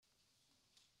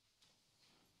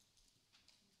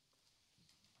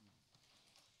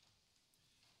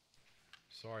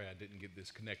Sorry I didn't get this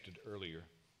connected earlier.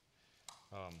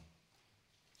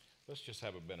 Let's just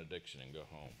have a benediction and go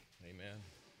home. Amen.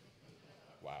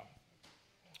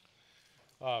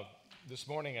 Wow. This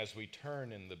morning, as we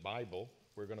turn in the Bible,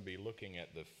 we're going to be looking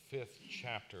at the 5th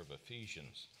chapter of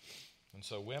Ephesians. And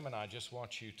so, women, I just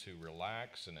want you to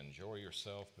relax and enjoy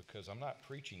yourself because I'm not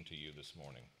preaching to you this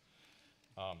morning.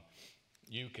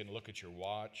 You can look at your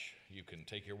watch. You can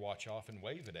take your watch off and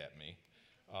wave it at me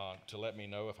to let me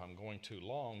know if I'm going too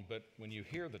long. But when you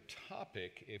hear the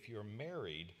topic, if you're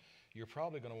married, you're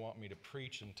probably going to want me to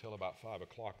preach until about 5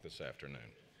 o'clock this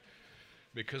afternoon,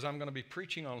 because I'm going to be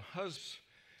preaching on husbands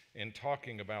and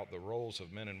talking about the roles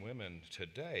of men and women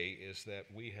today. Is that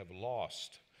we have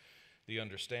lost the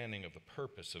understanding of the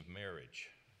purpose of marriage.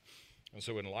 And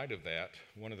so in light of that,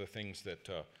 one of the things that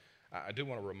I do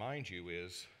want to remind you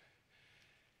is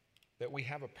that we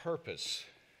have a purpose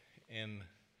in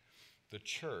the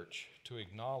church to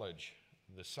acknowledge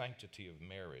the sanctity of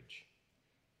marriage.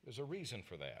 There's a reason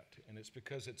for that, and it's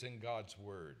because it's in God's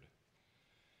Word.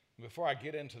 Before I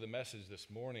get into the message this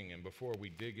morning and before we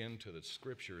dig into the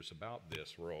scriptures about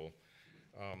this role,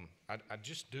 I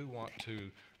just do want to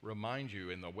remind you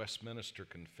in the Westminster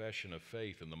Confession of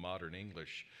Faith in the modern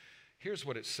English, here's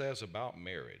what it says about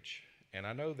marriage. And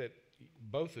I know that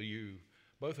both of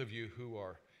you who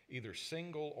are either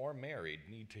single or married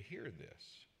need to hear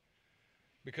this.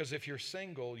 Because if you're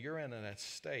single, you're in a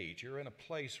state, you're in a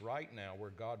place right now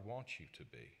where God wants you to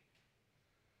be.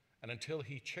 And until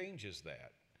He changes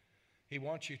that, He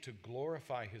wants you to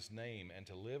glorify His name and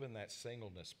to live in that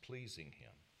singleness pleasing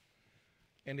Him.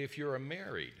 And if you're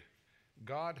married,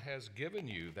 God has given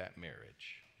you that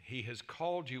marriage. He has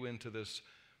called you into this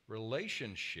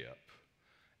relationship,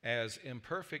 as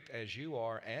imperfect as you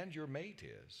are and your mate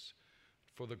is,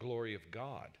 for the glory of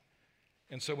God.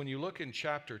 And so when you look in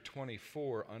chapter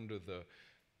 24 under the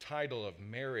title of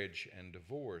Marriage and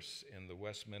Divorce in the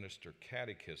Westminster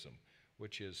Catechism,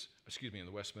 in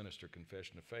the Westminster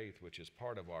Confession of Faith, which is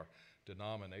part of our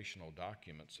denominational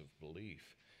documents of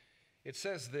belief, it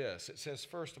says this. It says,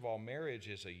 first of all, marriage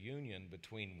is a union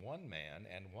between one man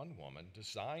and one woman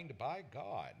designed by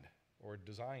God, or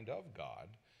designed of God,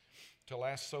 to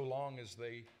last so long as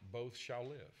they both shall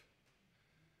live.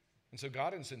 And so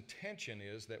God's intention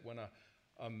is that when a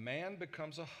man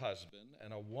becomes a husband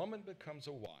and a woman becomes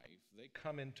a wife, they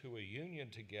come into a union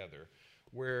together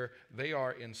where they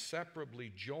are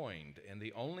inseparably joined, and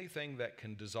the only thing that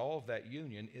can dissolve that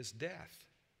union is death.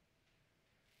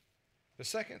 The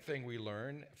second thing we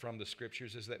learn from the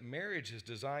scriptures is that marriage is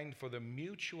designed for the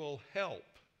mutual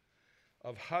help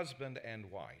of husband and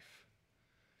wife.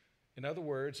 In other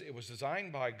words, it was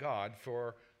designed by God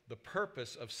for the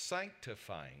purpose of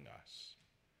sanctifying us,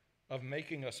 of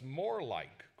making us more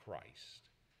like Christ.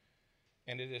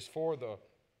 And it is for the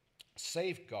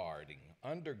safeguarding,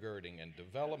 undergirding, and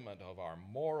development of our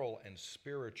moral and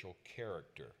spiritual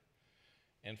character,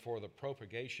 and for the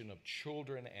propagation of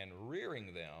children and rearing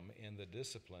them in the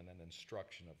discipline and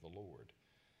instruction of the Lord.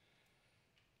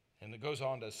 And it goes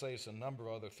on to say a number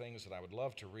of other things that I would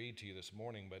love to read to you this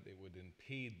morning, but it would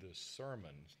impede the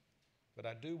sermon. But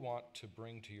I do want to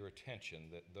bring to your attention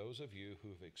that those of you who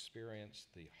have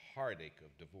experienced the heartache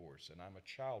of divorce, and I'm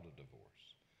a child of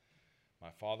divorce. My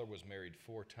father was married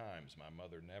 4 times. My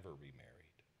mother never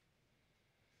remarried.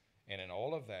 And in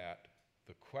all of that,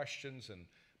 the questions and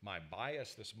my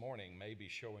bias this morning may be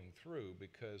showing through,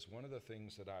 because one of the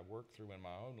things that I work through in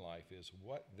my own life is,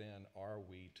 what then are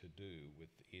we to do with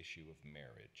the issue of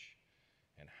marriage,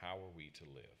 and how are we to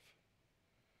live?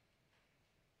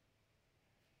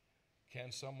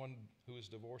 Can someone who is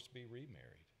divorced be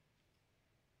remarried?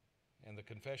 And the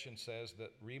confession says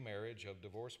that remarriage of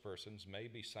divorced persons may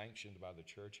be sanctioned by the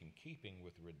church in keeping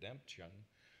with redemption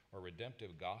or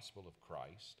redemptive gospel of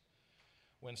Christ,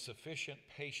 when sufficient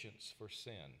patience for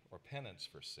sin, or penance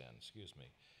for sin,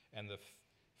 and the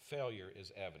failure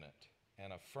is evident,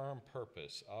 and a firm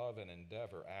purpose of an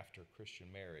endeavor after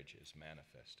Christian marriage is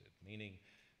manifested. Meaning,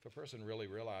 if a person really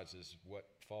realizes what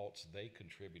faults they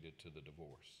contributed to the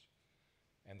divorce,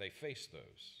 and they face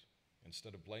those,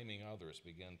 instead of blaming others,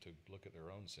 begin to look at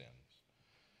their own sins.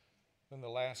 Then the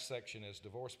last section is,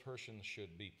 divorced persons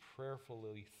should be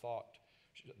prayerfully thought.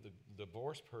 The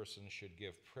divorced person should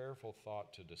give prayerful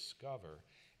thought to discover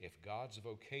if God's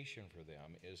vocation for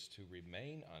them is to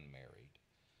remain unmarried,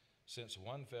 since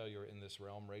one failure in this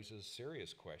realm raises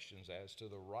serious questions as to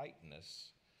the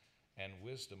rightness and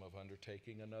wisdom of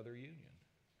undertaking another union.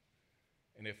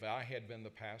 And if I had been the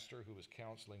pastor who was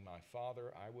counseling my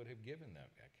father, I would have given that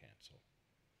counsel.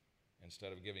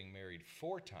 Instead of getting married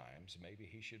 4 times, maybe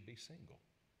he should be single,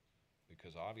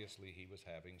 because obviously he was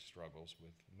having struggles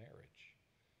with marriage.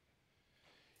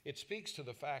 It speaks to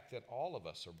the fact that all of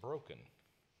us are broken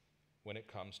when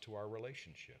it comes to our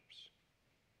relationships.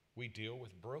 We deal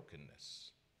with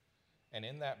brokenness. And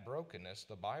in that brokenness,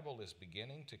 the Bible is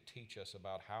beginning to teach us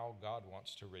about how God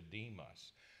wants to redeem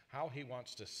us, how He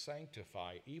wants to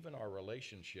sanctify even our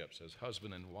relationships as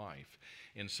husband and wife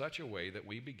in such a way that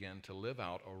we begin to live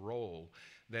out a role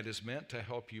that is meant to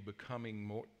help you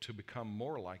become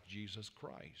more like Jesus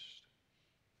Christ.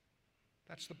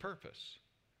 That's the purpose.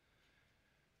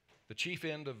 The chief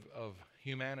end of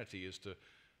humanity is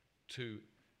to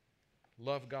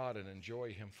love God and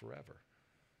enjoy Him forever.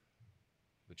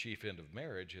 The chief end of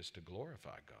marriage is to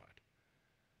glorify God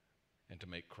and to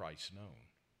make Christ known.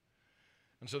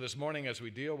 And so this morning, as we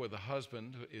deal with the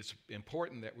husband, it's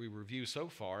important that we review so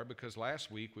far, because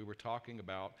last week we were talking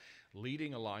about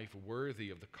leading a life worthy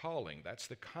of the calling. That's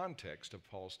the context of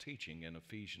Paul's teaching in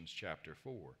Ephesians chapter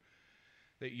 4.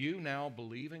 That you now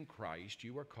believe in Christ,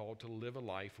 you are called to live a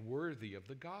life worthy of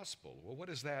the gospel. Well, what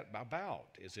is that about?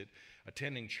 Is it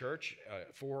attending church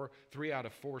 3 out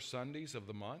of 4 Sundays of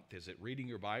the month? Is it reading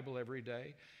your Bible every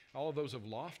day? All of those are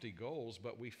lofty goals,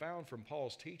 but we found from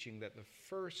Paul's teaching that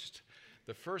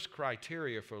the first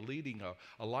criteria for leading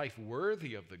a life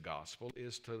worthy of the gospel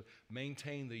is to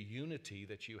maintain the unity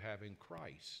that you have in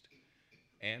Christ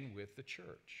and with the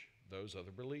church, those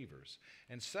other believers.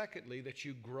 And secondly, that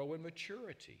you grow in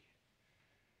maturity,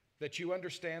 that you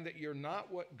understand that you're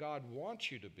not what God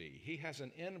wants you to be. He has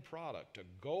an end product, a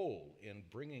goal in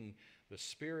bringing the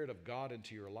Spirit of God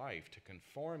into your life to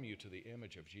conform you to the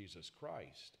image of Jesus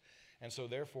Christ. And so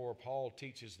therefore, Paul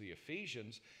teaches the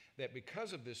Ephesians that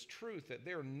because of this truth, that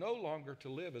they're no longer to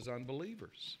live as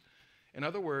unbelievers. In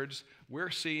other words,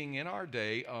 we're seeing in our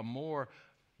day a more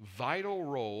vital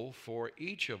role for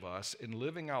each of us in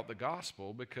living out the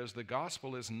gospel, because the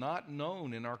gospel is not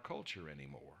known in our culture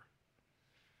anymore.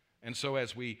 And so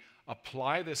as we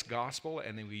apply this gospel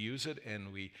and then we use it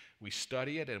and we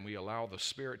study it and we allow the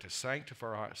Spirit to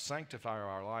sanctify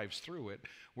our lives through it,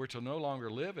 we're to no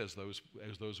longer live as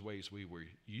those ways we were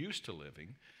used to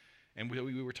living, and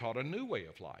we were taught a new way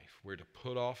of life. We're to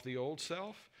put off the old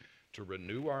self, to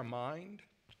renew our mind,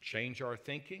 change our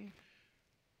thinking,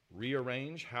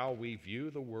 rearrange how we view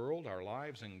the world, our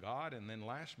lives, and God. And then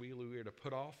lastly, we're to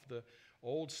put off the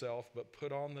old self, but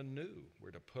put on the new.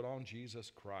 We're to put on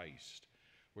Jesus Christ.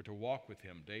 We're to walk with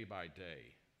Him day by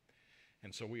day.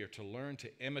 And so we are to learn to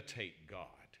imitate God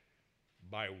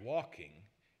by walking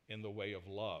in the way of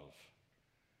love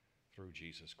through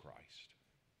Jesus Christ.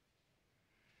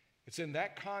 It's in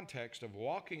that context of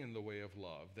walking in the way of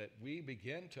love that we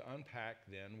begin to unpack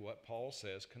then what Paul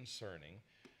says concerning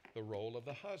the role of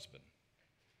the husband.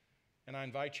 And I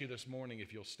invite you this morning,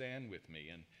 if you'll stand with me,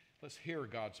 and let's hear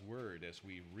God's word as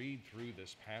we read through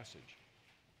this passage.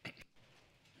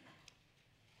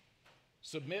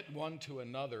 Submit one to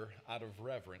another out of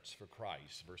reverence for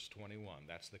Christ, verse 21.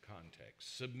 That's the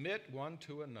context. Submit one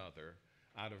to another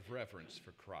out of reverence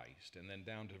for Christ. And then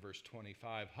down to verse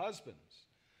 25. Husbands,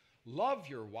 love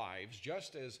your wives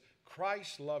just as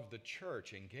Christ loved the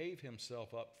church and gave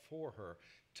Himself up for her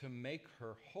to make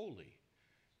her holy,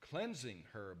 cleansing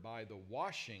her by the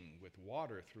washing with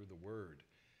water through the word,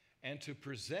 and to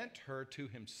present her to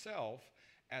Himself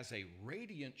as a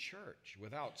radiant church,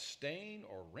 without stain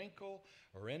or wrinkle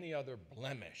or any other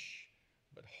blemish,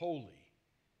 but holy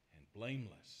and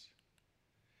blameless.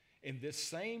 In this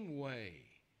same way,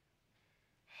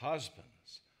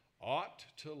 husbands ought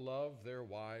to love their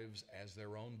wives as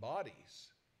their own bodies.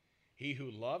 He who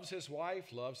loves his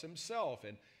wife loves himself,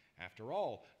 and after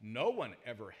all, no one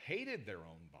ever hated their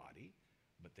own body,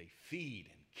 but they feed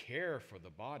and care for the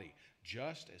body,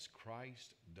 just as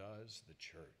Christ does the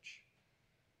church.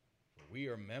 For we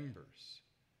are members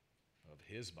of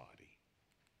His body.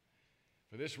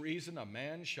 For this reason, a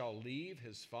man shall leave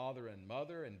his father and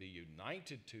mother and be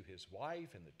united to his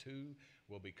wife, and the two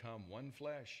will become one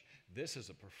flesh. This is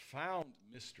a profound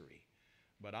mystery,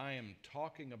 but I am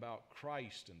talking about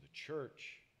Christ and the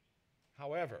church.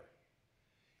 However,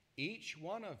 each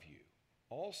one of you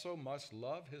also must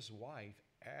love his wife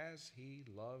as he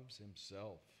loves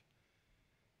himself.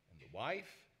 And the wife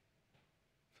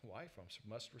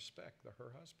must respect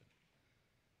her husband.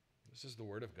 This is the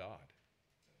word of God.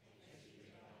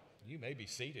 You may be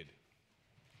seated.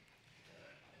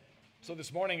 So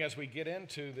this morning, as we get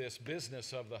into this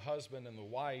business of the husband and the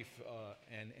wife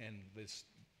and this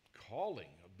calling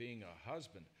of being a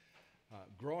husband,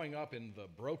 growing up in the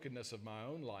brokenness of my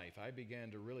own life, I began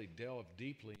to really delve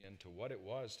deeply into what it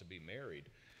was to be married.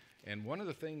 And one of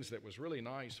the things that was really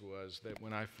nice was that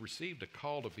when I received a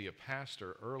call to be a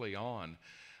pastor early on,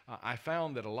 I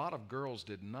found that a lot of girls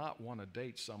did not want to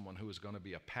date someone who was going to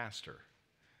be a pastor.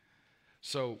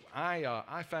 So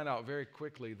I found out very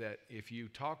quickly that if you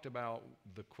talked about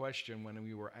the question when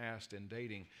we were asked in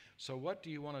dating, so what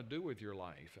do you want to do with your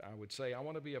life? I would say, I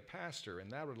want to be a pastor,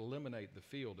 and that would eliminate the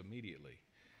field immediately.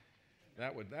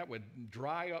 That would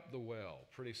dry up the well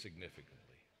pretty significantly.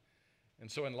 And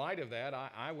so in light of that,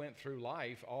 I went through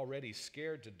life already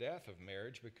scared to death of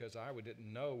marriage because I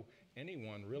didn't know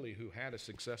anyone really who had a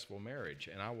successful marriage,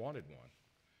 and I wanted one.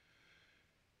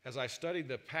 As I studied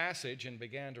the passage and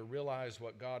began to realize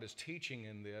what God is teaching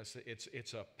in this,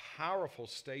 it's a powerful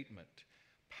statement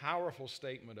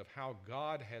of how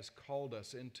God has called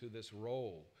us into this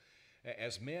role.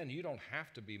 As men, you don't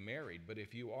have to be married, but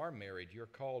if you are married, you're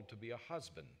called to be a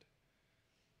husband.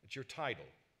 It's your title.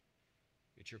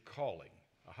 It's your calling,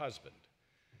 a husband.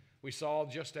 We saw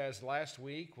just as last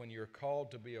week, when you're called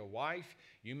to be a wife,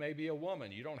 you may be a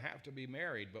woman. You don't have to be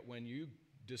married, but when you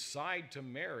decide to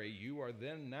marry, you are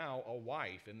then now a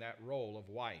wife in that role of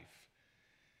wife.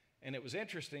 And it was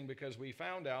interesting because we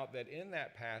found out that in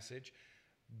that passage,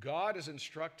 God is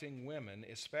instructing women,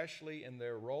 especially in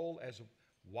their role as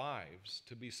wives,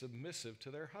 to be submissive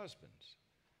to their husbands.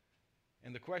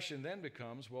 And the question then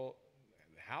becomes, well,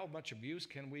 how much abuse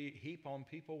can we heap on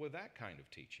people with that kind of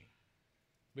teaching?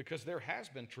 Because there has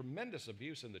been tremendous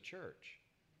abuse in the church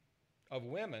of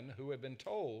women who have been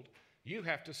told, you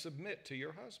have to submit to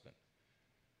your husband.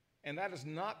 And that is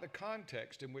not the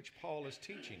context in which Paul is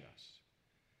teaching us.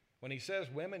 When he says,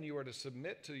 women, you are to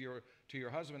submit to your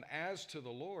husband as to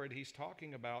the Lord, he's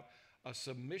talking about a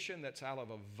submission that's out of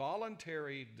a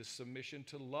voluntary submission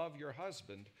to love your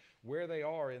husband where they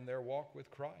are in their walk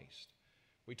with Christ.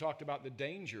 We talked about the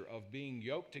danger of being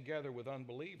yoked together with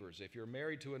unbelievers. If you're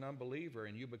married to an unbeliever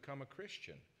and you become a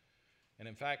Christian, and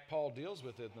in fact, Paul deals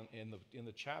with it in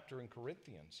the chapter in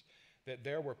Corinthians, that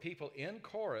there were people in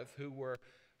Corinth who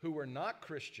were not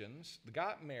Christians,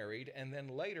 got married, and then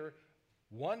later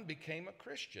one became a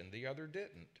Christian, the other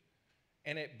didn't.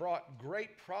 And it brought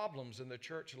great problems in the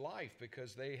church life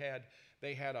because they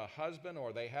had a husband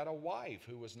or they had a wife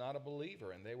who was not a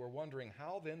believer, and they were wondering,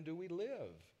 how then do we live?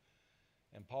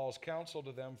 And Paul's counsel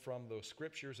to them from the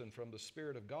scriptures and from the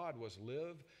Spirit of God was,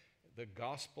 live the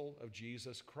gospel of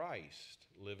Jesus Christ.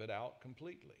 Live it out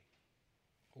completely.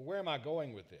 Well, where am I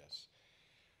going with this?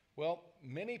 Well,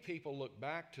 many people look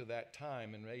back to that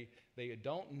time and they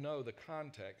don't know the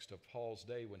context of Paul's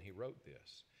day when he wrote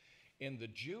this. In the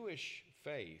Jewish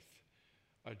faith,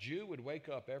 a Jew would wake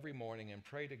up every morning and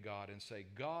pray to God and say,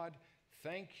 God,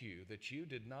 thank you that you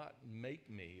did not make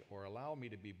me or allow me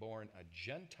to be born a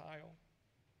Gentile,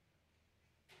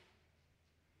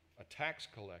 a tax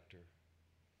collector,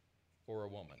 or a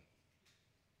woman.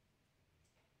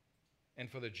 And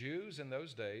for the Jews in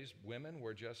those days, women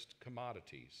were just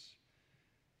commodities.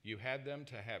 You had them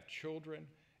to have children,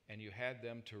 and you had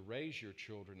them to raise your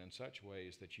children in such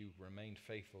ways that you remained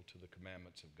faithful to the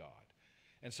commandments of God.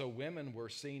 And so women were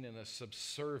seen in a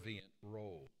subservient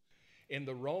role. In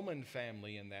the Roman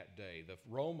family in that day, the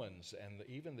Romans and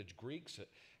even the Greeks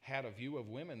had a view of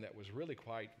women that was really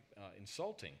quite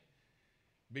insulting,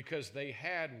 because they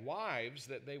had wives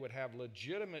that they would have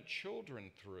legitimate children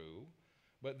through,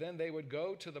 but then they would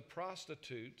go to the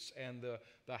prostitutes and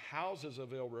the houses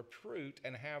of ill repute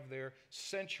and have their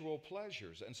sensual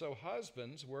pleasures. And so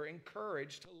husbands were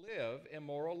encouraged to live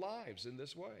immoral lives in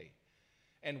this way.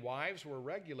 And wives were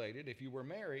regulated, if you were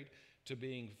married, to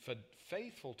being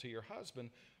faithful to your husband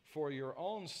for your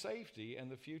own safety and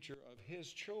the future of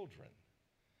his children.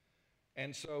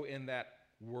 And so in that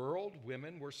world,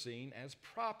 women were seen as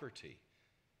property,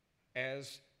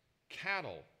 as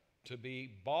cattle to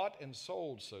be bought and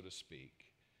sold, so to speak.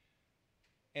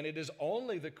 And it is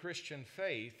only the Christian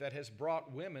faith that has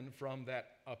brought women from that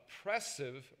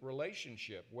oppressive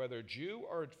relationship, whether Jew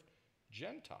or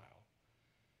Gentile,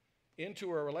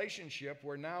 into a relationship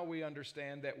where now we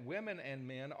understand that women and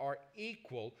men are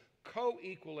equal,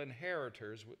 co-equal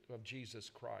inheritors of Jesus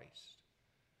Christ.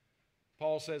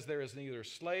 Paul says there is neither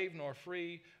slave nor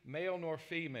free, male nor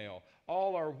female.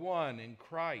 All are one in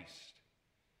Christ.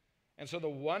 And so the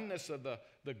oneness of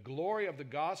the glory of the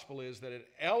gospel is that it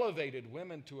elevated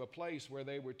women to a place where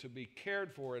they were to be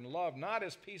cared for and loved, not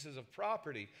as pieces of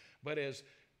property, but as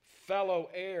fellow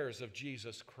heirs of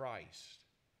Jesus Christ.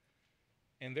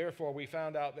 And therefore we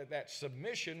found out that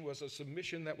submission was a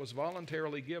submission that was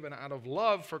voluntarily given out of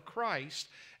love for Christ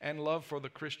and love for the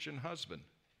Christian husband.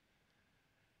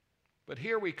 But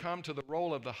here we come to the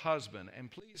role of the husband, and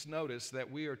please notice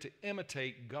that we are to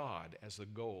imitate God as the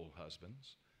goal,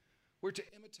 husbands. We're to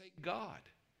imitate God.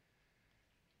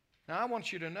 Now, I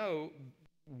want you to know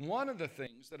one of the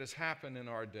things that has happened in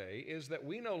our day is that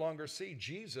we no longer see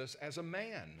Jesus as a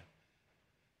man,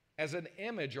 as an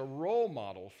image, a role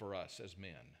model for us as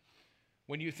men.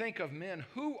 When you think of men,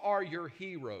 who are your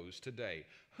heroes today?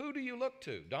 Who do you look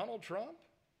to? Donald Trump?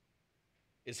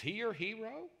 Is he your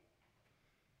hero?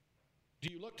 Do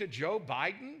you look to Joe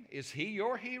Biden? Is he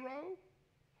your hero?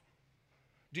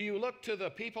 Do you look to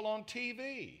the people on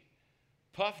TV,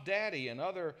 Puff Daddy and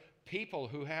other people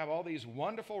who have all these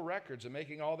wonderful records and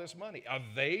making all this money? Are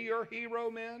they your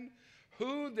hero men?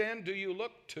 Who then do you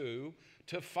look to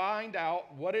find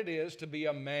out what it is to be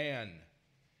a man?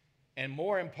 And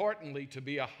more importantly, to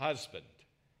be a husband.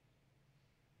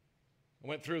 I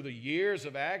went through the years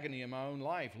of agony in my own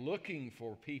life looking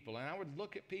for people, and I would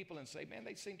look at people and say, man,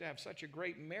 they seem to have such a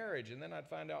great marriage, and then I'd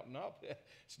find out, no,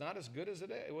 it's not as good as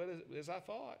I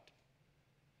thought.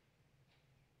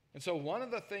 And so one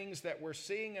of the things that we're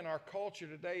seeing in our culture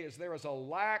today is there is a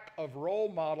lack of role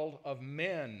model of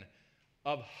men,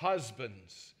 of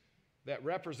husbands, that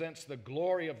represents the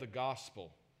glory of the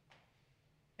gospel.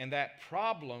 And that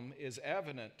problem is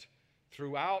evident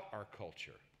throughout our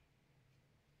culture.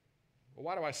 Well,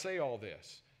 why do I say all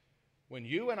this? When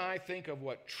you and I think of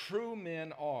what true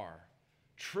men are,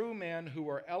 true men who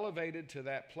are elevated to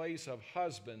that place of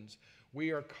husbands,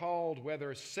 we are called,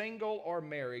 whether single or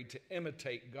married, to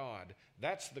imitate God.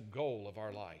 That's the goal of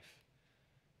our life.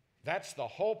 That's the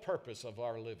whole purpose of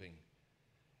our living.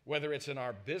 Whether it's in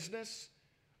our business,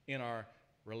 in our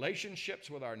relationships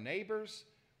with our neighbors,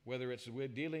 whether it's we're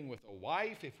dealing with a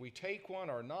wife, if we take one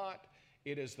or not,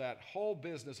 it is that whole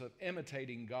business of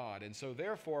imitating God. And so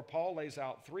therefore, Paul lays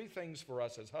out three things for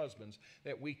us as husbands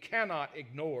that we cannot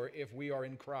ignore if we are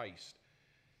in Christ.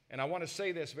 And I want to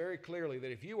say this very clearly,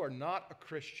 that if you are not a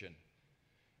Christian,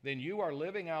 then you are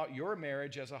living out your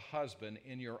marriage as a husband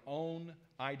in your own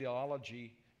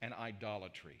ideology and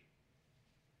idolatry.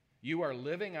 You are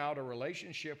living out a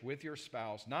relationship with your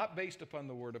spouse, not based upon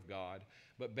the Word of God,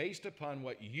 but based upon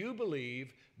what you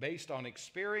believe, based on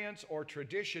experience or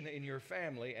tradition in your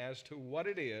family as to what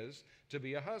it is to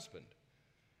be a husband.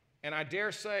 And I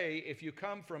dare say, if you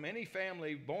come from any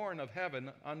family born of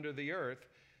heaven under the earth,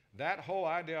 that whole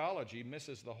ideology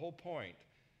misses the whole point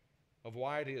of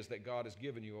why it is that God has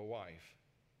given you a wife.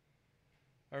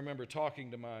 I remember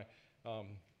talking to my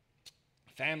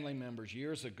family members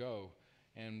years ago,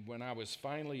 and when I was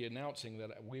finally announcing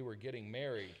that we were getting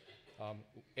married,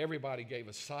 everybody gave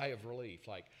a sigh of relief,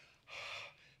 like,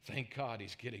 thank God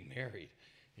he's getting married.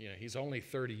 You know, he's only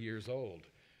 30 years old.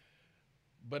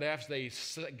 But after they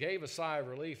gave a sigh of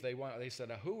relief, they said,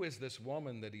 who is this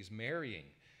woman that he's marrying?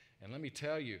 And let me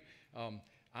tell you,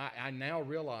 I now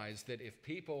realize that if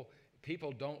people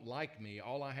don't like me,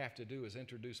 all I have to do is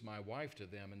introduce my wife to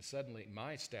them, and suddenly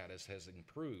my status has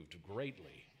improved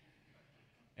greatly.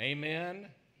 Amen?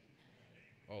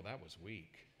 Oh, that was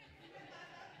weak.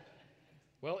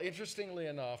 Well, interestingly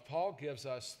enough, Paul gives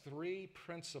us three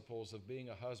principles of being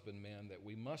a husbandman that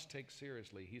we must take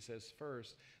seriously. He says,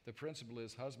 first, the principle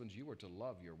is, husbands, you are to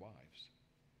love your wives.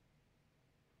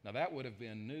 Now, that would have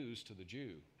been news to the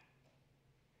Jew,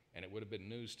 and it would have been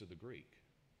news to the Greek,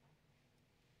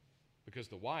 because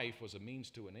the wife was a means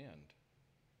to an end,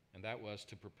 and that was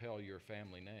to propel your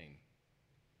family name.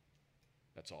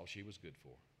 That's all she was good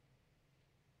for.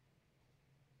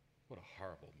 What a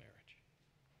horrible marriage.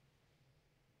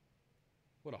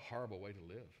 What a horrible way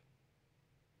to live.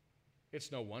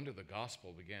 It's no wonder the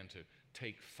gospel began to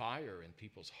take fire in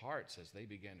people's hearts as they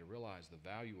began to realize the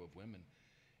value of women,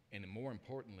 and more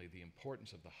importantly, the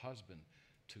importance of the husband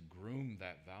to groom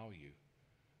that value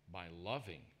by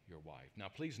loving your wife. Now,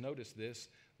 please notice this.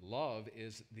 Love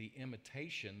is the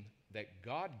imitation that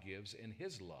God gives in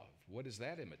his love. What is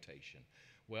that imitation?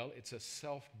 Well, it's a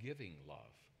self-giving love.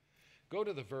 Go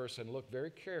to the verse and look very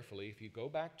carefully. If you go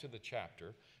back to the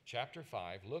chapter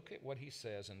 5, look at what he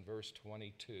says in verse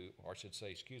 22, or I should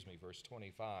say, verse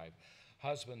 25.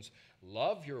 Husbands,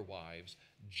 love your wives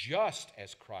just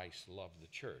as Christ loved the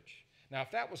church. Now,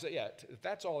 if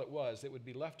that's all it was, it would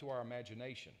be left to our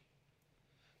imagination.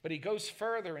 But he goes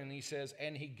further and he says,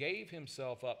 and he gave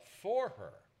himself up for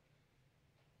her.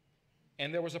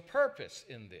 And there was a purpose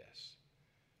in this,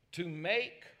 to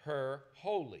make her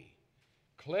holy,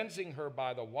 cleansing her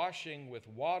by the washing with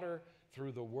water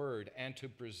through the word, and to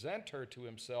present her to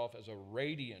himself as a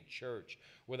radiant church,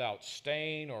 without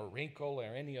stain or wrinkle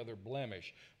or any other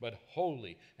blemish, but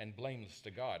holy and blameless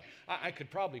to God. I could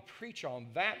probably preach on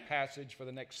that passage for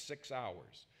the next 6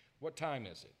 hours. What time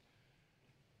is it?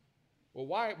 Well,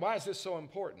 why is this so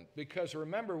important? Because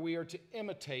remember, we are to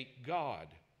imitate God.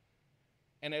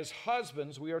 And as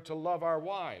husbands, we are to love our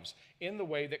wives in the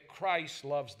way that Christ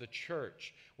loves the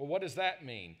church. Well, what does that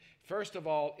mean? First of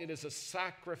all, it is a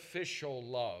sacrificial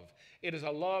love. It is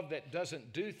a love that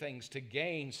doesn't do things to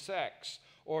gain sex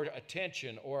or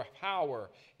attention or power.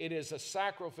 It is a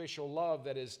sacrificial love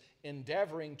that is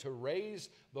endeavoring to raise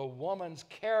the woman's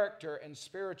character and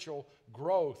spiritual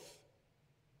growth.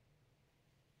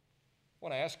 I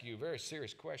want to ask you a very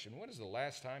serious question. When is the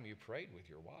last time you prayed with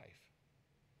your wife?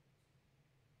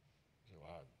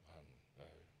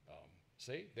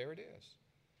 See, there it is.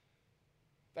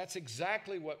 That's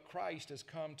exactly what Christ has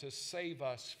come to save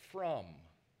us from,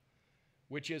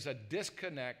 which is a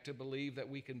disconnect to believe that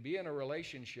we can be in a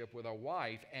relationship with a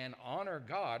wife and honor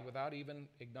God without even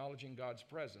acknowledging God's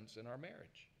presence in our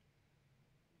marriage.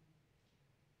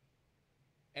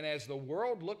 And as the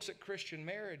world looks at Christian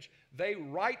marriage, they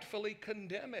rightfully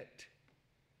condemn it.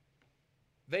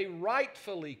 They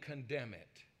rightfully condemn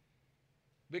it.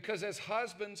 Because as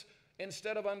husbands,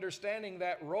 instead of understanding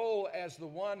that role as the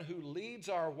one who leads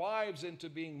our wives into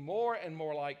being more and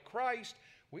more like Christ,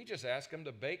 we just ask them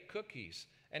to bake cookies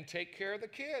and take care of the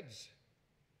kids.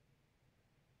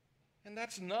 And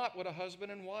that's not what a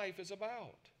husband and wife is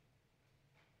about.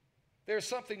 There's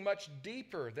something much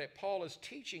deeper that Paul is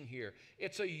teaching here.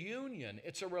 It's a union.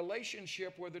 It's a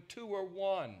relationship where the two are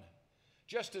one.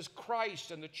 Just as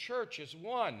Christ and the church is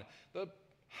one, the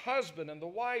husband and the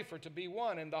wife are to be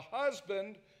one. And the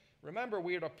husband, remember,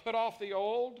 we are to put off the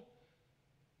old,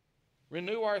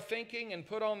 renew our thinking, and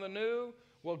put on the new.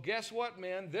 Well, guess what,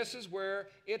 men? This is where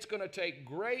it's going to take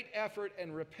great effort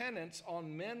and repentance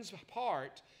on men's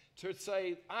part to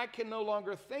say, I can no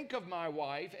longer think of my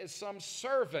wife as some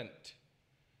servant.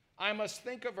 I must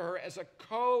think of her as a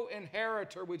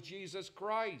co-inheritor with Jesus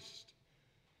Christ.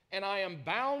 And I am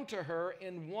bound to her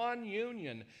in one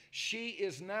union. She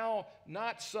is now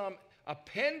not some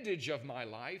appendage of my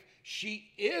life.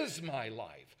 She is my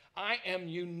life. I am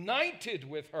united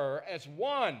with her as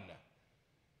one.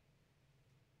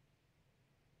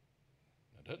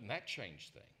 Now, doesn't that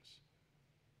change things?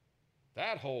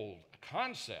 That whole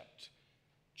concept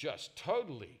just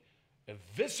totally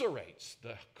eviscerates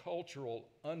the cultural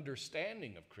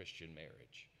understanding of Christian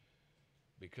marriage,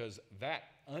 because that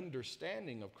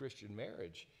understanding of Christian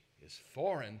marriage is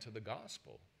foreign to the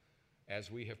gospel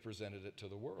as we have presented it to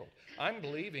the world. I'm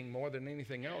believing more than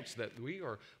anything else that we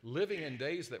are living in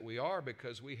days that we are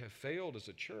because we have failed as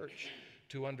a church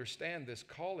to understand this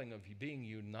calling of being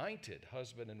united,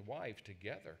 husband and wife,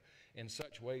 together in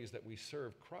such ways that we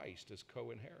serve Christ as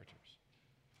co-inheritors.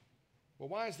 Well,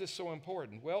 why is this so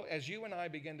important? Well, as you and I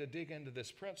begin to dig into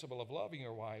this principle of loving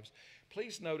your wives,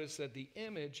 please notice that the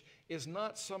image is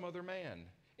not some other man.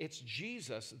 It's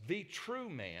Jesus, the true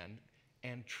man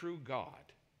and true God.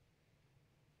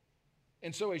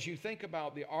 And so as you think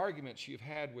about the arguments you've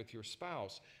had with your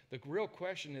spouse, the real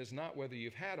question is not whether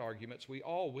you've had arguments. We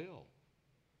all will.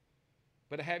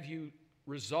 But have you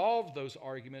resolved those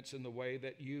arguments in the way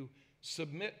that you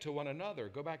submit to one another?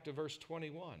 Go back to verse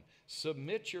 21.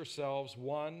 Submit yourselves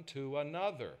one to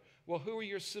another. Well, who are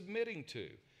you submitting to?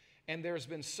 And there's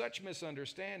been such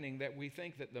misunderstanding that we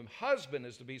think that the husband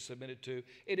is to be submitted to.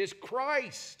 It is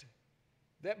Christ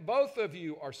that both of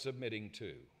you are submitting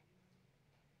to.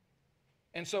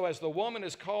 And so as the woman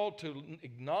is called to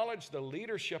acknowledge the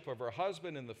leadership of her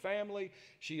husband in the family,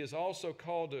 she is also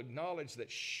called to acknowledge that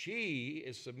she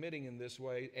is submitting in this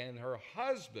way and her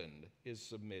husband is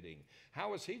submitting.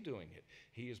 How is he doing it?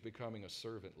 He is becoming a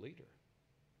servant leader,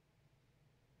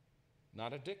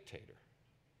 not a dictator.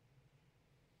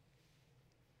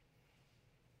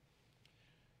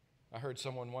 I heard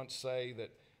someone once say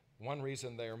that one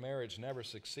reason their marriage never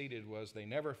succeeded was they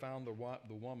never found the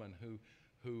woman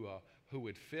who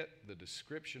would fit the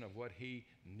description of what he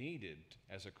needed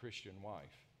as a Christian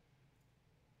wife.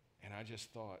 And I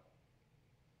just thought,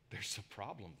 there's a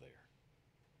problem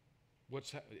there.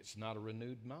 It's not a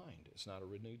renewed mind. It's not a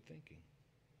renewed thinking.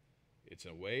 It's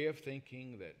a way of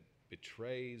thinking that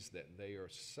betrays that they are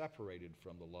separated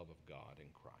from the love of God in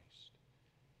Christ.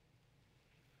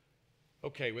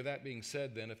 Okay, with that being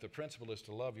said then, if the principle is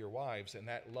to love your wives, and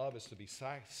that love is to be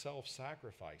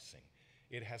self-sacrificing,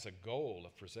 it has a goal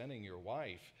of presenting your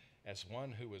wife as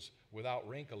one who is without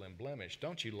wrinkle and blemish.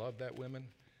 Don't you love that, women?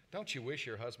 Don't you wish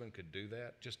your husband could do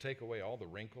that? Just take away all the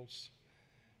wrinkles,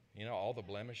 all the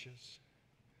blemishes.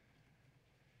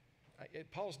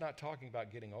 Paul's not talking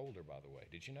about getting older, by the way.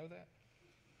 Did you know that?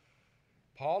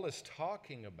 Paul is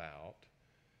talking about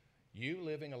you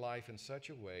living a life in such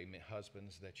a way,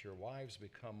 husbands, that your wives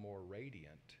become more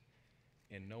radiant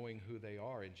in knowing who they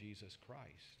are in Jesus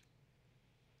Christ.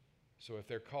 So if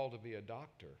they're called to be a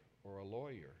doctor or a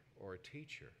lawyer or a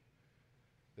teacher,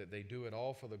 that they do it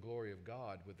all for the glory of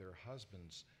God, with their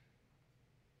husbands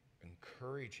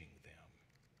encouraging them,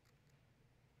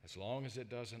 as long as it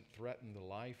doesn't threaten the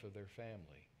life of their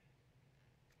family,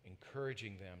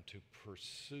 encouraging them to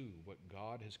pursue what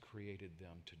God has created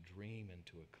them to dream and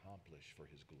to accomplish for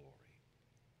His glory.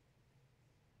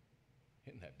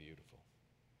 Isn't that beautiful?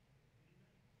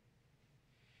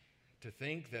 To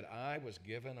think that I was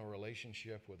given a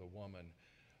relationship with a woman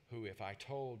who, if I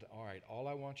told, all right, all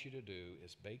I want you to do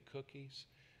is bake cookies,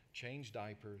 change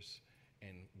diapers,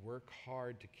 and work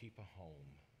hard to keep a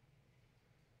home,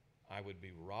 I would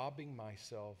be robbing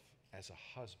myself as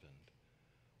a husband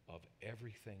of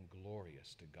everything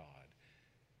glorious to God,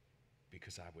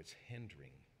 because I was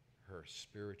hindering her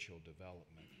spiritual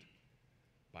development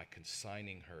by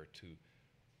consigning her to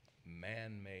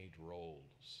man-made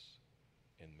roles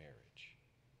in marriage.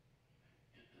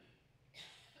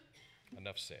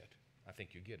 Enough said. I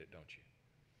think you get it, don't you?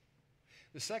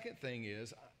 The second thing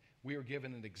is, we are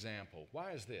given an example.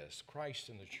 Why is this? Christ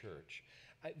in the church.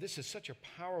 This is such a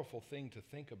powerful thing to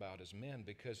think about as men,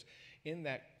 because in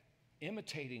that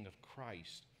imitating of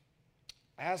Christ,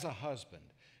 as a husband,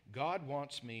 God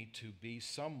wants me to be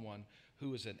someone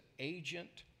who is an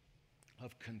agent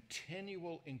of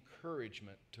continual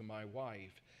encouragement to my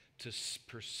wife to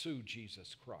pursue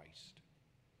Jesus Christ.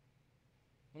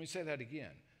 Let me say that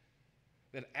again.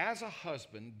 That as a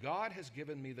husband, God has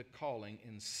given me the calling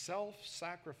in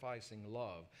self-sacrificing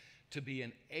love to be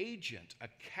an agent, a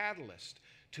catalyst,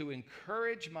 to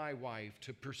encourage my wife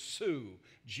to pursue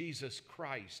Jesus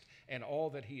Christ and all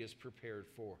that He has prepared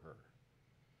for her.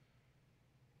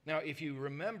 Now, if you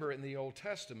remember in the Old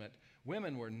Testament,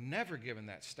 women were never given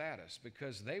that status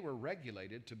because they were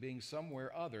regulated to being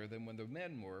somewhere other than when the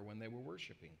men were when they were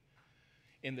worshiping.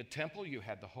 In the temple, you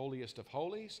had the holiest of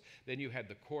holies. Then you had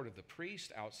the court of the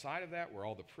priest outside of that, where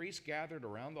all the priests gathered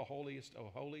around the holiest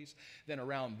of holies. Then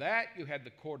around that, you had the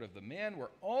court of the men,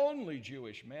 where only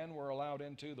Jewish men were allowed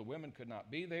into. The women could not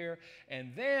be there.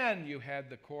 And then you had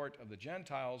the court of the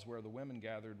Gentiles, where the women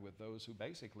gathered with those who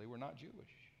basically were not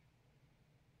Jewish.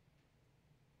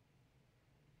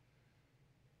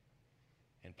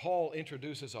 And Paul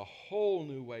introduces a whole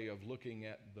new way of looking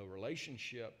at the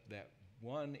relationship, that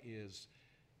one is,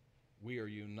 we are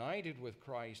united with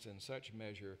Christ in such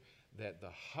measure that the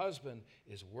husband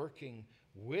is working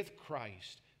with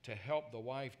Christ to help the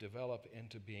wife develop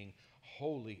into being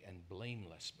holy and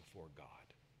blameless before God.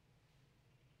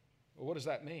 Well, what does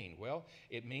that mean? Well,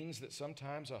 it means that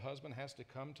sometimes a husband has to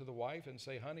come to the wife and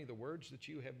say, honey, the words that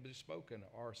you have spoken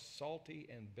are salty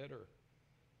and bitter,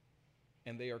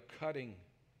 and they are cutting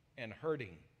and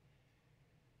hurting.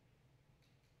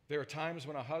 There are times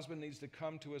when a husband needs to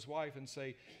come to his wife and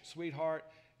say, sweetheart,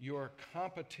 your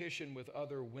competition with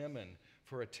other women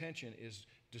for attention is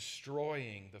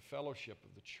destroying the fellowship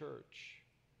of the church.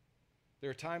 There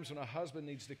are times when a husband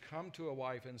needs to come to a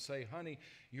wife and say, honey,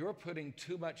 you're putting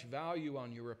too much value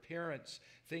on your appearance,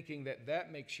 thinking that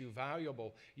that makes you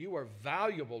valuable. You are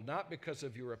valuable not because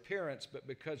of your appearance, but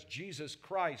because Jesus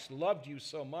Christ loved you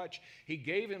so much. He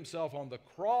gave Himself on the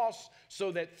cross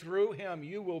so that through Him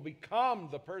you will become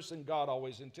the person God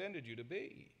always intended you to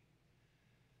be.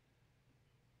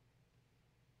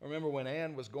 I remember when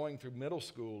Ann was going through middle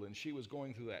school and she was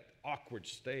going through that awkward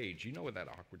stage. You know what that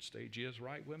awkward stage is,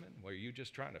 right, women? Where you're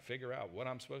just trying to figure out what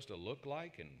I'm supposed to look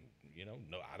like, and,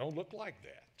 no, I don't look like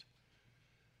that.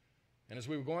 And as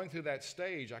we were going through that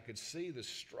stage, I could see the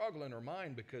struggle in her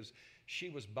mind, because she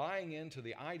was buying into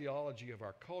the ideology of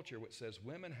our culture, which says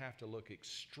women have to look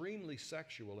extremely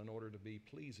sexual in order to be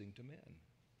pleasing to men.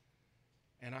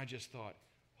 And I just thought,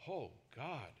 oh,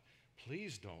 God,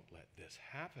 please don't let this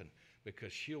happen,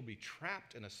 because she'll be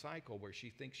trapped in a cycle where she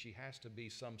thinks she has to be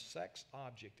some sex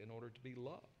object in order to be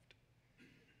loved.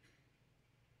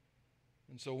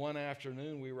 And so one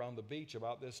afternoon, we were on the beach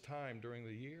about this time during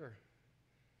the year,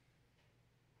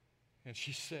 and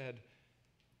she said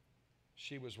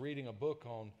she was reading a book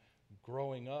on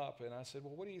growing up, and I said,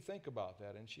 well, what do you think about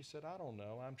that? And she said, I don't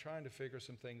know. I'm trying to figure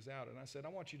some things out. And I said, I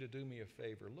want you to do me a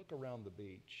favor. Look around the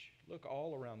beach. Look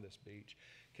all around this beach.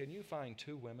 Can you find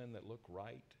two women that look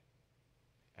right?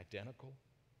 Identical?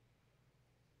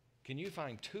 Can you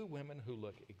find two women who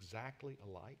look exactly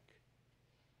alike?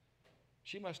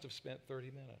 She must have spent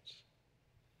 30 minutes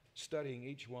studying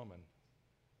each woman.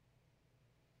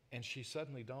 And she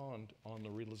suddenly dawned on the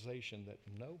realization that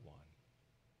no one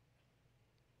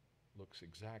looks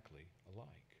exactly alike.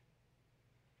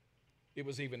 It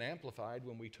was even amplified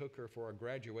when we took her for a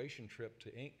graduation trip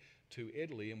to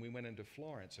Italy, and we went into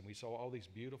Florence, and we saw all these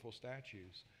beautiful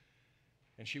statues.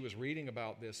 And she was reading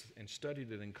about this and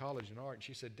studied it in college in art. And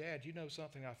she said, Dad, you know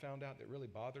something I found out that really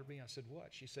bothered me? I said, what?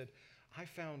 She said, I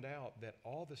found out that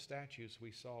all the statues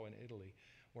we saw in Italy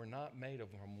were not made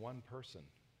from one person.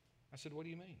 I said, what do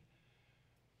you mean?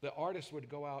 The artist would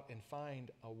go out and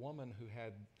find a woman who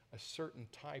had a certain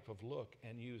type of look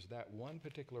and use that one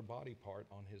particular body part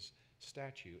on his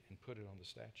statue and put it on the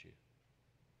statue.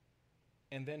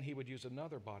 And then he would use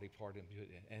another body part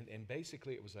and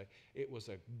basically it was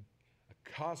a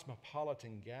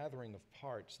cosmopolitan gathering of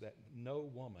parts that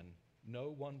no one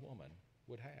woman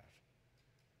would have.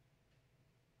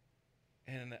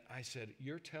 And I said,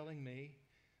 you're telling me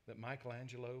that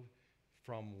Michelangelo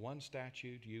from one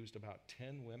statue used about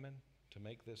 10 women to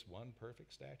make this one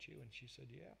perfect statue? And she said,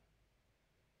 yeah.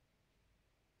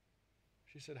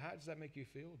 She said, how does that make you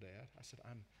feel, Dad? I said,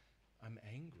 I'm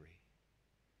angry.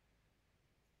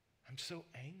 I'm so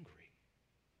angry.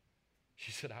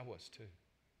 She said, I was too.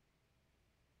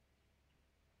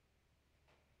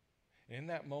 In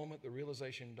that moment, the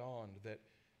realization dawned that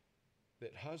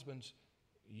husbands,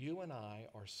 you and I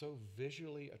are so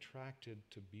visually attracted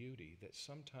to beauty that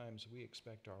sometimes we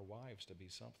expect our wives to be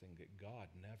something that God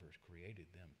never created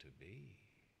them to be.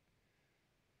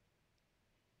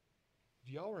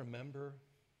 Do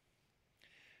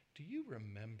you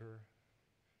remember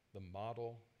the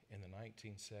model in the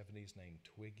 1970s named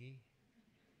Twiggy?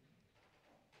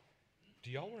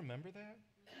 Do y'all remember that?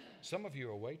 Some of you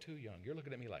are way too young. You're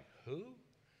looking at me like, who?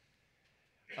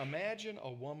 Imagine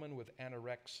a woman with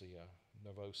anorexia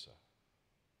nervosa,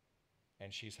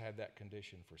 and she's had that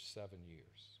condition for 7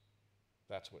 years.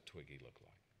 That's what Twiggy looked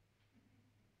like.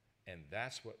 And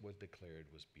that's what was declared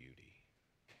was beauty.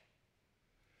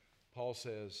 Paul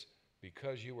says,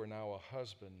 because you are now a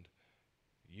husband,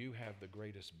 you have the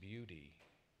greatest beauty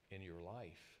in your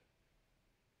life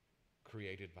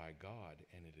created by God,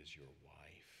 and it is your wife.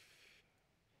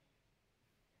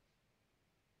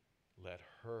 Let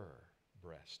her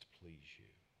breast please you.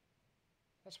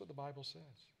 That's what the Bible says.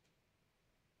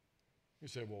 You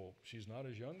say, well, she's not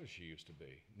as young as she used to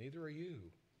be. Neither are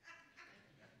you.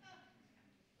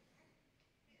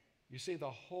 You see, the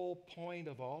whole point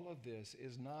of all of this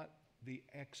is not the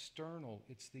external,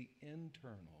 it's the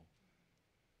internal,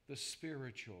 the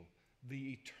spiritual,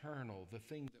 the eternal, the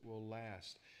thing that will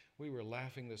last. We were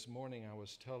laughing this morning. I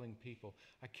was telling people,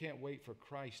 I can't wait for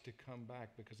Christ to come back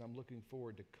because I'm looking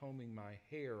forward to combing my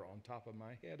hair on top of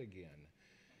my head again.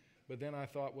 But then I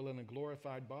thought, well, in a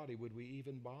glorified body, would we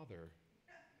even bother?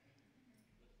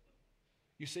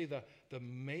 You see, the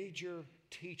major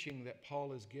teaching that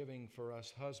Paul is giving for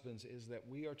us husbands is that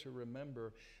we are to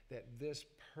remember that this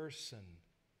person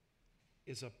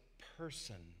is a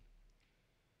person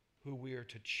who we are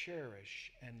to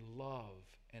cherish and love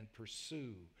and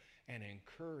pursue and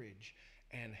encourage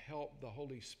and help the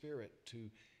Holy Spirit to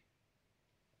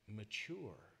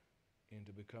mature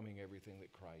into becoming everything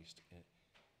that Christ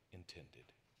intended.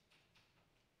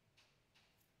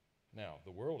 Now,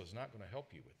 the world is not going to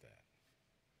help you with that.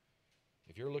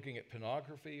 If you're looking at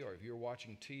pornography, or if you're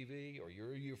watching TV, or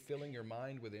you're filling your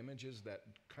mind with images that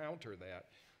counter that,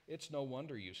 it's no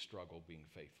wonder you struggle being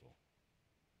faithful.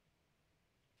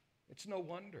 It's no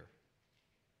wonder.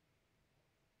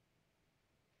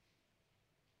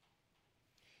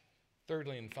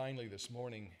 Thirdly and finally this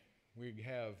morning, we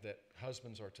have that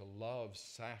husbands are to love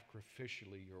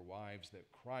sacrificially your wives,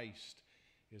 that Christ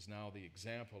is now the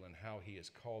example in how he has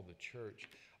called the church.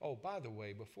 Oh, by the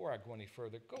way, before I go any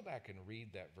further, go back and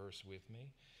read that verse with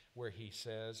me where he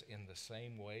says, in the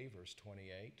same way, verse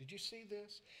 28. Did you see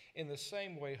this? In the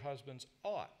same way, husbands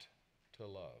ought to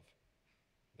love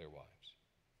their wives.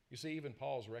 You see, even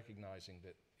Paul's recognizing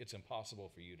that it's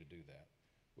impossible for you to do that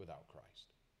without Christ.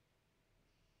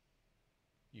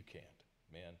 You can't,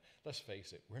 man. Let's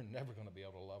face it, we're never going to be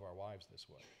able to love our wives this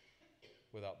way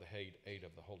without the aid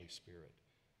of the Holy Spirit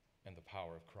and the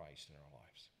power of Christ in our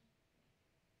lives.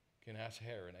 Can I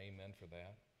hear an amen for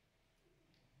that?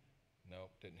 No,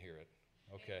 didn't hear it.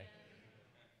 Okay.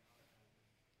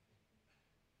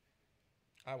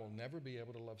 I will never be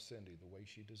able to love Cindy the way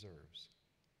she deserves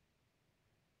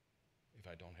if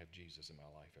I don't have Jesus in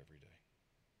my life every day.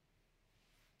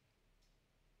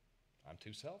 I'm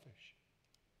too selfish,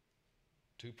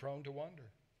 too prone to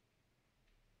wonder.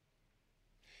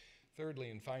 Thirdly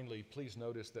and finally, please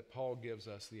notice that Paul gives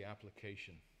us the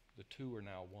application. The two are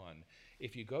now one.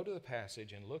 If you go to the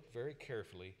passage and look very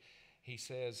carefully, he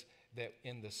says that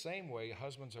in the same way,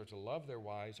 husbands are to love their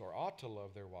wives, or ought to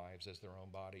love their wives as their own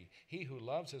body. He who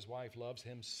loves his wife loves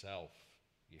himself.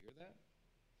 You hear that?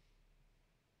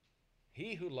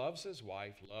 He who loves his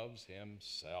wife loves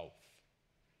himself.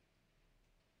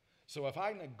 So if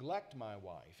I neglect my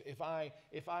wife, if I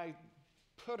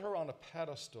put her on a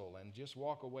pedestal and just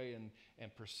walk away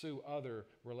and pursue other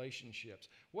relationships,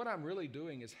 what I'm really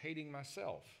doing is hating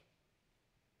myself.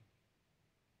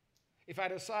 If I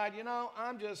decide,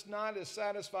 I'm just not as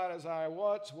satisfied as I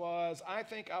once was, I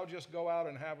think I'll just go out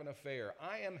and have an affair,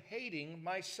 I am hating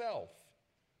myself.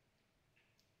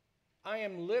 I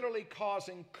am literally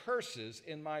causing curses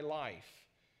in my life.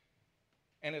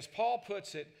 And as Paul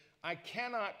puts it, I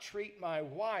cannot treat my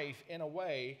wife in a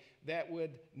way that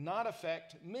would not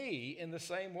affect me in the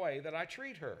same way that I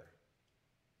treat her.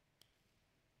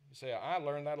 You say, I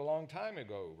learned that a long time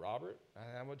ago, Robert.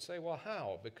 And I would say, well,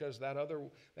 how? Because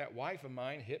that wife of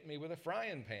mine hit me with a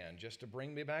frying pan just to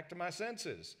bring me back to my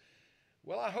senses.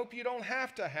 Well, I hope you don't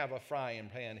have to have a frying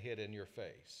pan hit in your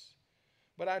face.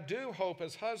 But I do hope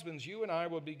as husbands, you and I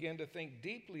will begin to think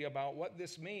deeply about what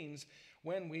this means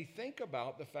when we think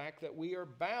about the fact that we are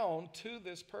bound to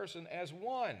this person as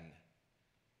one.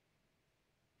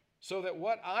 So that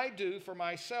what I do for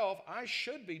myself, I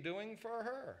should be doing for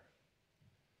her.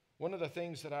 One of the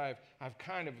things that I've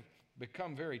kind of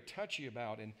become very touchy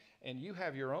about, and you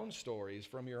have your own stories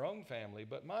from your own family,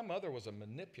 but my mother was a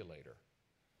manipulator.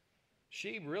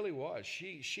 She really was.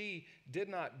 She did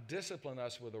not discipline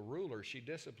us with a ruler. She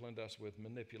disciplined us with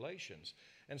manipulations.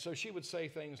 And so she would say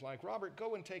things like, Robert,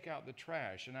 go and take out the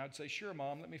trash. And I would say, sure,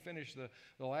 Mom, let me finish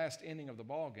the last inning of the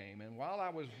ball game. And while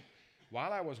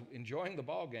I was enjoying the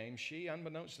ball game, she,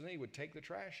 unbeknownst to me, would take the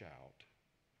trash out.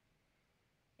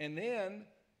 And then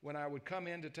when I would come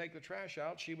in to take the trash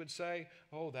out, she would say,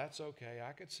 oh, that's okay.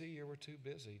 I could see you were too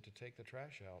busy to take the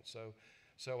trash out.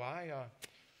 So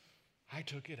I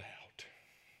took it out.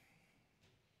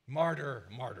 Martyr,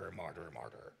 martyr, martyr,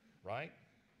 martyr, right?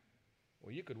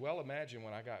 Well, you could well imagine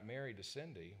when I got married to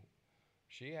Cindy,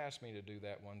 she asked me to do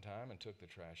that one time and took the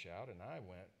trash out, and I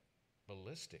went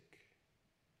ballistic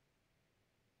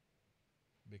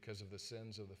because of the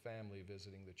sins of the family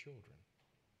visiting the children.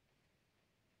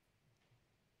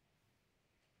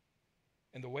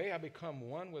 And the way I become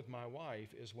one with my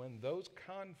wife is when those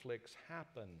conflicts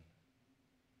happen,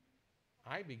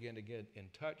 I begin to get in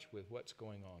touch with what's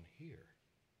going on here.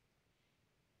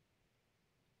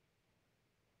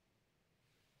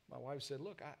 My wife said,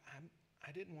 look,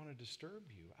 I didn't want to disturb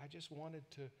you. I just wanted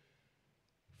to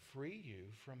free you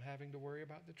from having to worry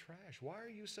about the trash. Why are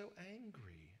you so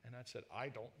angry? And I said, I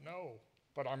don't know,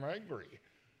 but I'm angry.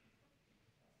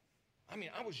 I mean,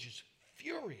 I was just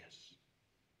furious.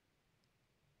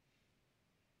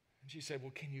 And she said,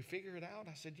 well, can you figure it out?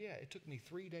 I said, yeah. It took me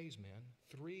 3 days, man,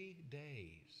 3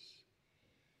 days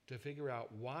to figure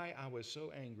out why I was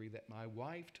so angry that my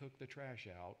wife took the trash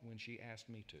out when she asked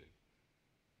me to.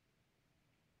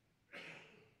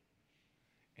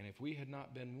 And if we had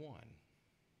not been one,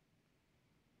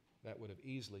 that would have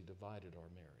easily divided our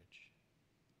marriage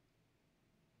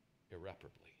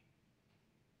irreparably.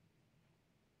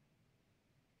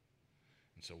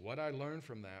 And so what I learned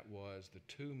from that was the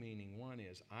two meaning. One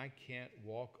is I can't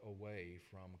walk away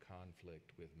from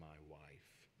conflict with my wife.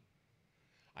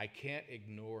 I can't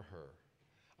ignore her.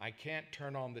 I can't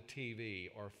turn on the TV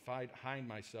or hide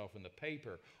myself in the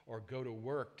paper or go to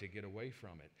work to get away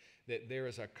from it. That there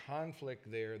is a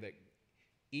conflict there that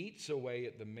eats away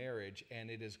at the marriage, and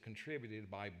it is contributed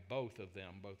by both of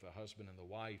them, both the husband and the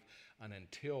wife, and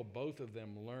until both of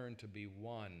them learn to be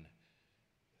one,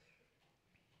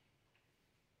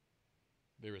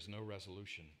 there is no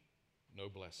resolution, no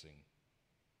blessing,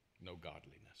 no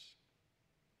godliness.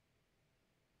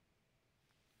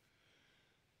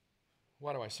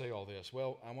 Why do I say all this?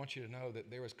 Well, I want you to know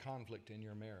that there is conflict in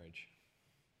your marriage.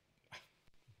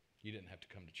 You didn't have to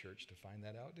come to church to find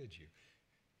that out, did you?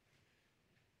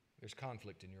 There's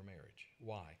conflict in your marriage.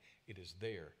 Why? It is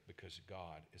there because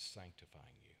God is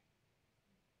sanctifying you.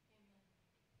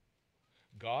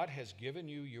 God has given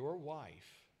you your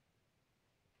wife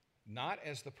not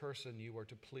as the person you are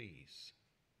to please,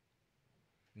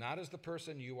 not as the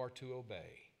person you are to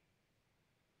obey,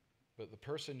 but the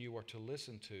person you are to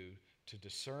listen to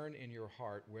discern in your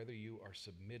heart whether you are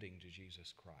submitting to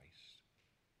Jesus Christ.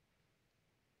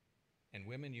 And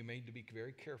women, you need to be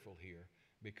very careful here,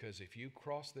 because if you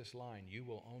cross this line, you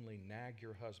will only nag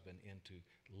your husband into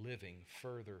living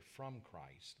further from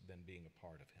Christ than being a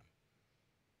part of him.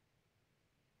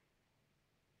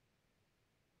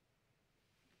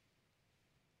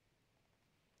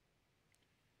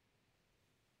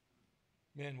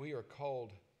 Men, we are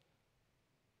called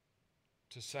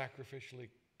to sacrificially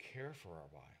care for our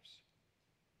wives.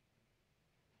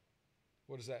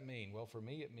 What does that mean? Well, for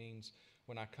me, it means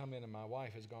when I come in and my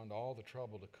wife has gone to all the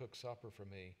trouble to cook supper for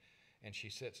me, and she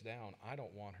sits down, I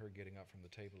don't want her getting up from the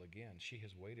table again. She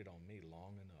has waited on me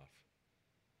long enough.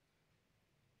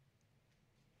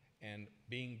 And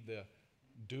being the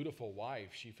dutiful wife,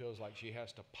 she feels like she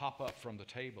has to pop up from the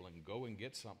table and go and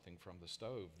get something from the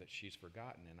stove that she's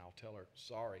forgotten. And I'll tell her,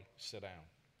 sorry, sit down.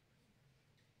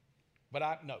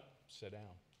 But no, sit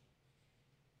down.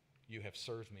 You have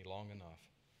served me long enough.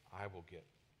 I will get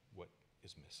what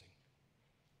is missing.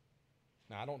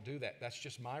 Now, I don't do that. That's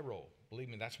just my role. Believe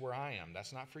me, that's where I am.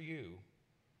 That's not for you.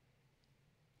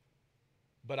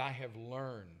 But I have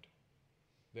learned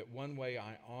that one way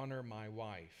I honor my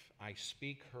wife, I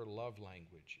speak her love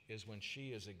language, is when she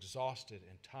is exhausted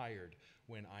and tired,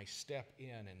 when I step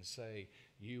in and say,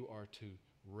 you are to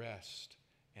rest,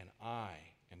 and I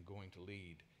am going to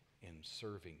lead in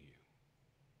serving you.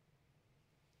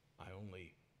 I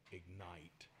only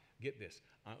ignite, get this,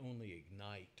 I only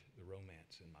ignite the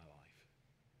romance in my life.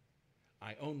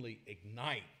 I only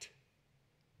ignite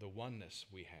the oneness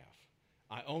we have.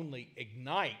 I only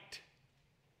ignite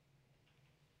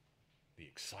the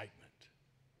excitement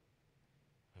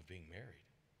of being married.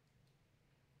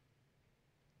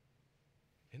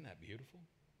 Isn't that beautiful?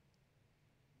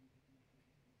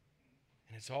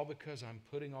 And it's all because I'm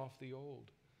putting off the old.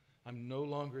 I'm no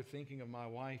longer thinking of my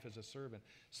wife as a servant.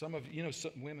 Some of,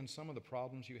 women, some of the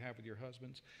problems you have with your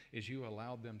husbands is you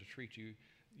allowed them to treat you,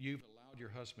 you've allowed your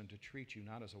husband to treat you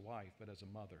not as a wife, but as a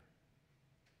mother.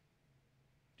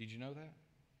 Did you know that?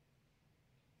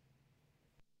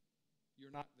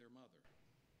 You're not their mother.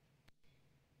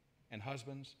 And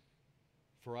husbands,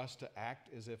 for us to act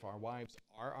as if our wives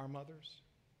are our mothers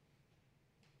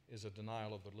is a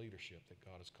denial of the leadership that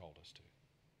God has called us to.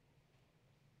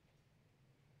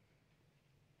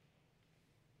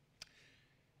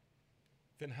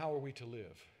 Then how are we to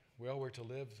live? Well, we're to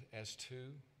live as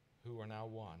two who are now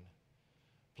one.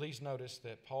 Please notice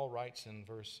that Paul writes in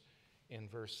verse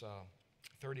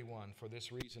 31, for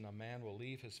this reason a man will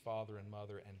leave his father and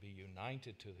mother and be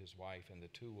united to his wife, and the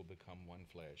two will become one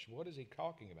flesh. What is he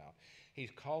talking about? He's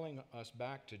calling us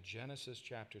back to Genesis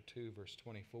chapter 2, verse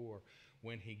 24,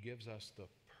 when he gives us the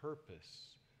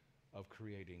purpose of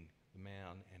creating the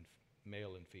man and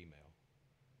male and female.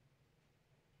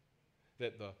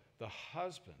 That the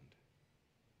husband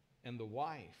and the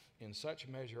wife in such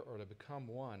measure are to become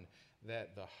one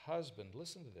that the husband,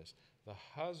 listen to this, the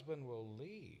husband will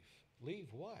leave. Leave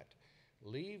what?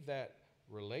 Leave that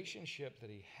relationship that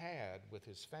he had with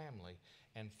his family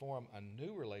and form a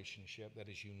new relationship that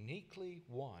is uniquely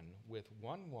one with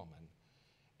one woman,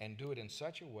 and do it in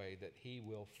such a way that he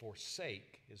will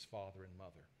forsake his father and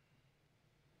mother.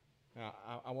 Now,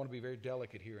 I want to be very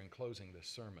delicate here in closing this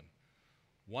sermon.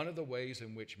 One of the ways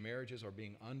in which marriages are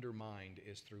being undermined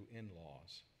is through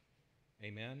in-laws.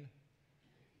 Amen?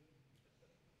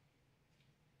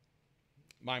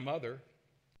 My mother,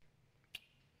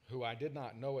 who I did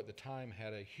not know at the time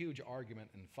had a huge argument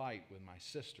and fight with my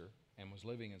sister and was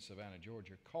living in Savannah,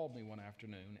 Georgia, called me one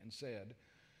afternoon and said,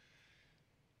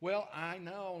 well, I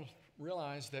now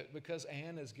realize that because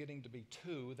Ann is getting to be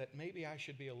 2, that maybe I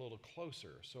should be a little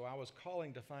closer. So I was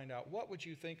calling to find out, what would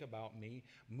you think about me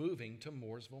moving to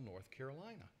Mooresville, North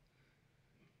Carolina?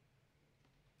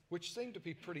 Which seemed to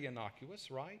be pretty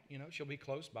innocuous, right? She'll be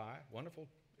close by, wonderful,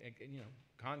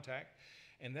 contact.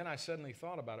 And then I suddenly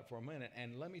thought about it for a minute,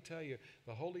 and let me tell you,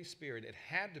 the Holy Spirit, it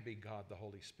had to be God, the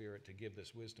Holy Spirit, to give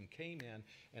this wisdom, came in,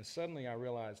 and suddenly I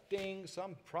realized, ding,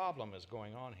 some problem is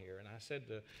going on here. And I said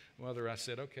to Mother,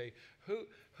 okay,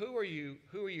 who are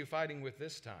you fighting with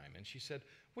this time? And she said,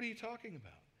 what are you talking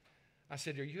about? I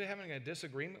said, are you having a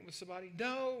disagreement with somebody?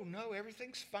 No,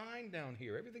 everything's fine down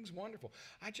here. Everything's wonderful.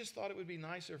 I just thought it would be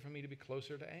nicer for me to be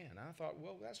closer to Ann. I thought,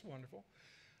 well, that's wonderful.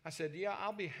 I said, yeah,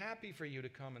 I'll be happy for you to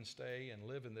come and stay and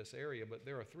live in this area, but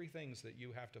there are 3 things that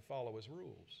you have to follow as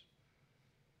rules.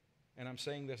 And I'm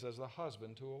saying this as a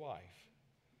husband to a wife.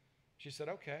 She said,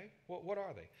 okay, what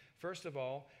are they? First of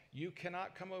all, you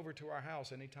cannot come over to our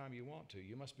house anytime you want to.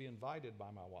 You must be invited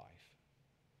by my wife.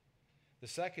 The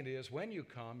second is, when you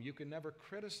come, you can never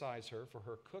criticize her for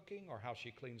her cooking or how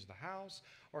she cleans the house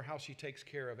or how she takes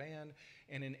care of Ann.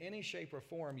 And in any shape or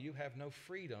form, you have no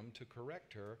freedom to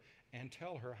correct her and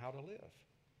tell her how to live.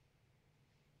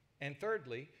 And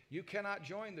thirdly, you cannot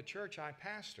join the church I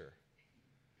pastor.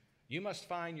 You must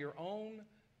find your own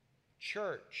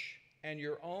church and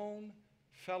your own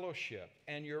fellowship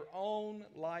and your own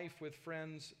life with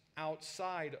friends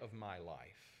outside of my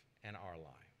life and our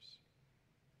lives.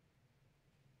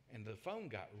 And the phone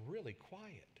got really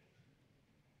quiet.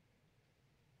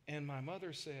 And my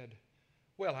mother said,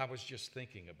 well, I was just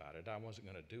thinking about it. I wasn't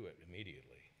going to do it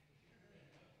immediately.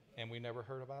 And we never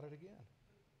heard about it again.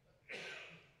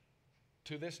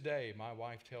 To this day, my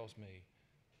wife tells me,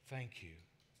 thank you,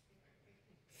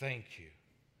 thank you,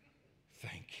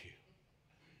 thank you.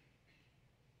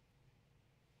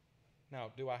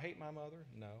 Now, do I hate my mother?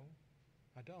 No,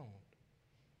 I don't.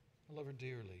 I love her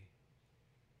dearly.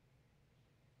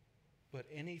 But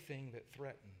anything that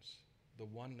threatens the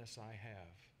oneness I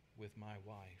have with my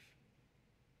wife,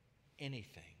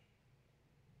 anything,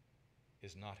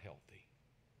 is not healthy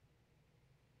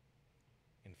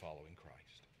in following Christ.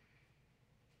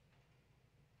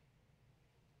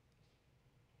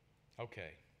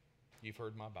 Okay, you've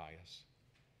heard my bias.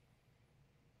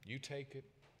 You take it.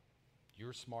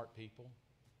 You're smart people.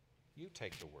 You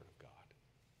take the Word of God.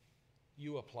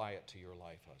 You apply it to your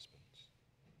life, husbands.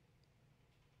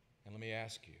 And let me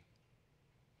ask you,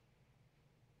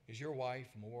 is your wife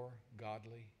more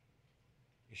godly?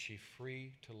 Is she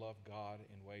free to love God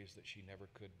in ways that she never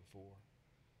could before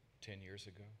 10 years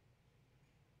ago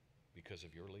because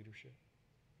of your leadership?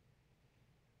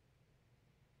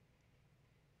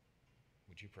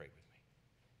 Would you pray with me?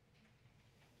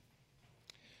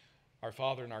 Our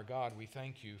Father and our God, we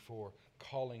thank you for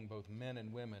calling both men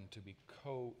and women to be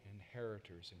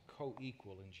co-inheritors and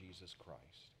co-equal in Jesus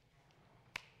Christ.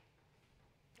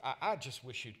 I just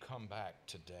wish you'd come back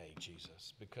today,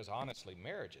 Jesus, because honestly,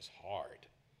 marriage is hard.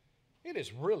 It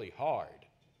is really hard.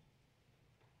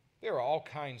 There are all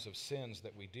kinds of sins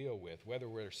that we deal with, whether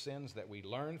they're sins that we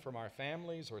learn from our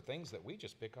families or things that we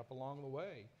just pick up along the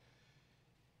way.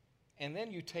 And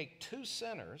then you take two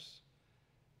sinners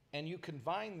and you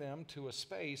confine them to a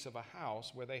space of a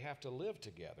house where they have to live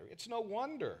together. It's no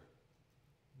wonder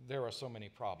there are so many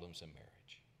problems in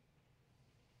marriage.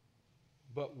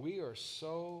 But we are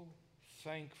so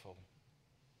thankful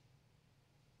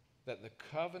that the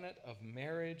covenant of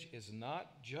marriage is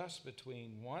not just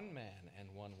between one man and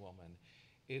one woman.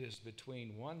 It is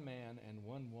between one man and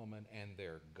one woman and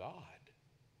their God.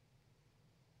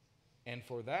 And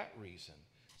for that reason,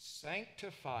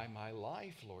 sanctify my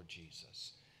life, Lord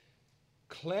Jesus.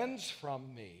 Cleanse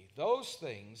from me those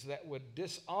things that would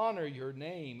dishonor your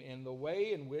name in the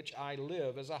way in which I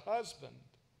live as a husband.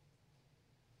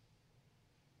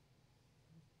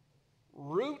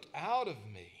 Root out of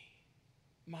me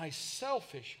my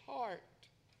selfish heart,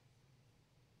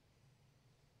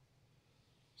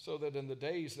 so that in the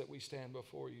days that we stand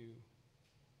before you,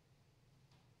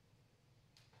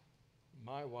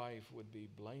 my wife would be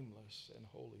blameless and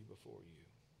holy before you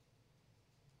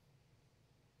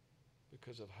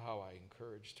because of how I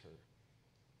encouraged her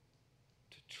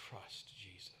to trust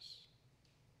Jesus.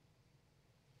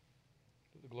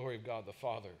 To the glory of God the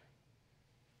Father,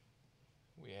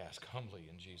 we ask humbly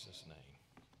in Jesus' name.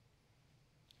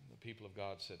 And the people of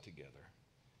God said together,